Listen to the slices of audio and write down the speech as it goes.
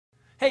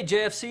Hey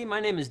JFC, my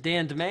name is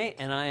Dan DeMay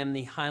and I am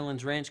the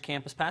Highlands Ranch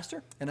campus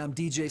pastor. And I'm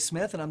DJ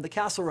Smith, and I'm the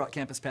Castle Rock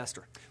campus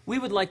pastor. We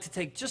would like to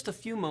take just a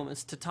few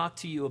moments to talk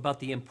to you about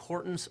the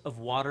importance of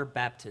water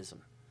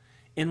baptism.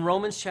 In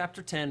Romans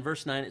chapter 10,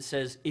 verse 9, it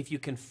says, "If you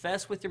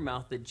confess with your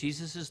mouth that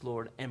Jesus is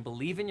Lord and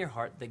believe in your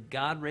heart that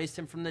God raised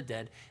him from the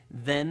dead,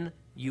 then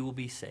you will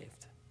be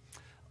saved."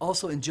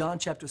 Also in John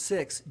chapter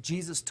 6,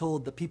 Jesus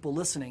told the people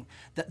listening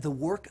that the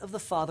work of the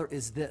Father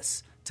is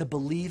this, to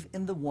believe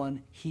in the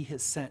one he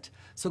has sent.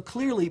 So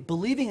clearly,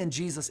 believing in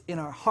Jesus in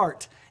our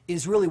heart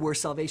is really where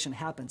salvation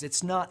happens.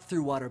 It's not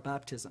through water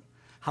baptism.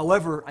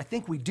 However, I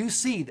think we do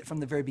see that from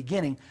the very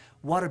beginning,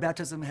 water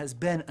baptism has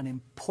been an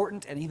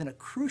important and even a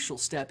crucial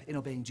step in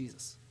obeying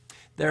Jesus.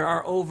 There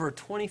are over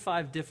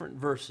 25 different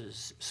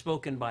verses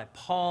spoken by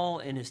Paul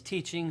in his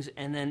teachings,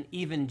 and then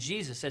even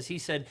Jesus, as he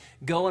said,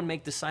 "Go and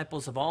make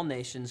disciples of all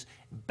nations,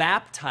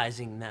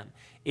 baptizing them."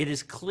 It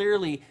is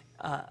clearly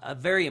a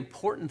very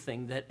important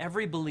thing that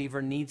every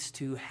believer needs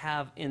to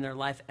have in their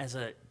life as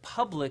a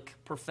public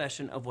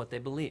profession of what they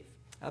believe.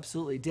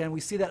 Absolutely. Dan, we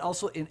see that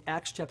also in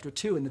Acts chapter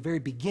 2, in the very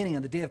beginning,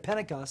 on the day of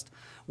Pentecost,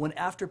 when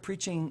after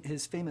preaching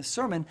his famous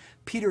sermon,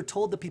 Peter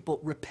told the people,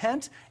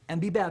 "Repent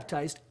and be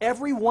baptized,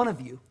 every one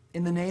of you,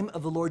 in the name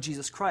of the Lord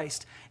Jesus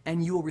Christ,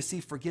 and you will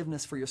receive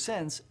forgiveness for your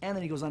sins." And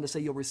then he goes on to say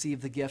you'll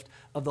receive the gift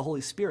of the Holy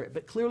Spirit.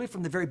 But clearly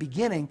from the very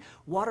beginning,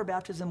 water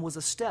baptism was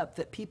a step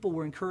that people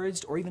were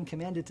encouraged or even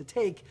commanded to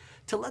take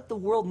to let the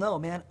world know,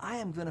 man, I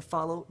am going to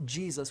follow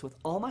Jesus with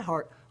all my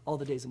heart all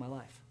the days of my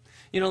life.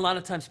 You know, a lot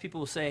of times people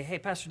will say, "Hey,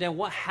 Pastor Dan,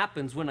 what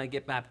happens when I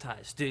get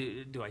baptized?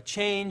 Do I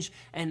change?"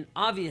 And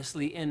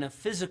obviously, in a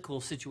physical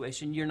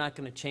situation, you're not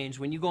going to change.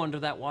 When you go under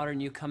that water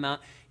and you come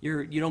out,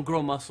 you don't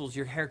grow muscles,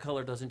 your hair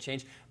color doesn't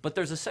change. But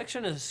there's a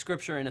section of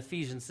Scripture in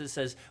Ephesians that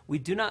says, we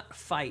do not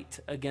fight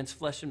against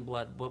flesh and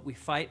blood, but we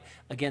fight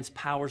against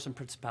powers and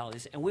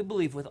principalities. And we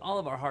believe with all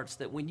of our hearts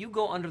that when you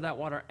go under that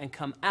water and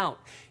come out,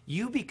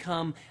 you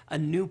become a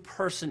new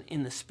person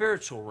in the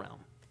spiritual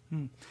realm.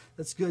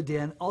 That's good,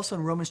 Dan. Also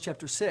in Romans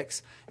chapter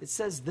 6, it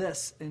says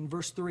this in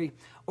verse 3,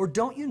 "Or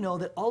don't you know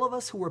that all of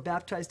us who were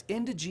baptized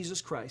into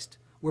Jesus Christ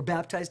were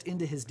baptized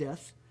into his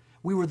death?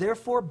 We were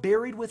therefore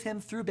buried with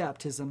him through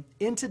baptism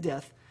into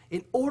death,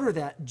 in order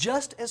that,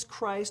 just as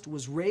Christ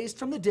was raised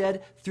from the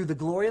dead through the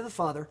glory of the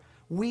Father,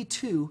 we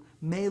too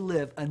may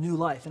live a new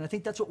life." And I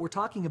think that's what we're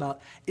talking about,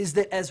 is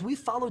that as we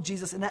follow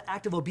Jesus in that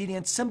act of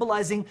obedience,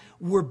 symbolizing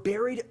we're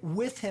buried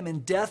with him in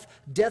death,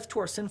 death to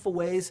our sinful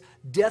ways,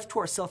 death to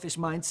our selfish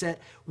mindset,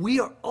 we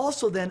are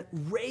also then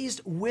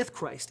raised with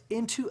Christ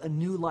into a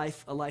new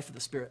life, a life of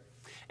the Spirit.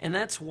 And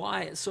that's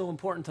why it's so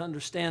important to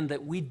understand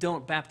that we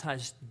don't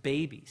baptize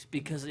babies,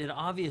 because it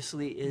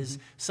obviously is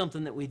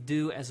something that we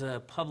do as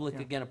a public,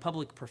 again, a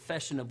public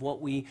profession of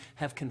what we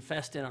have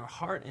confessed in our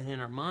heart and in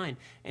our mind.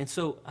 And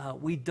so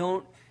we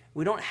don't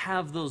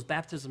have those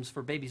baptisms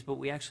for babies, but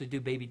we actually do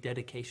baby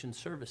dedication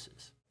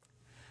services.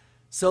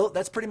 So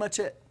that's pretty much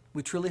it.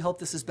 We truly hope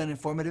this has been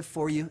informative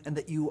for you and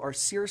that you are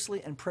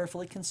seriously and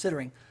prayerfully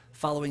considering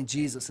following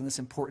Jesus in this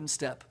important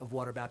step of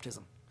water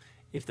baptism.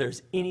 If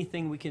there's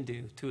anything we can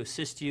do to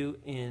assist you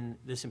in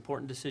this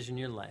important decision in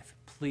your life,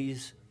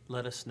 please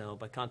let us know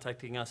by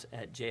contacting us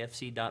at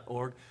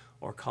jfc.org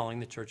or calling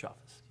the church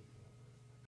office.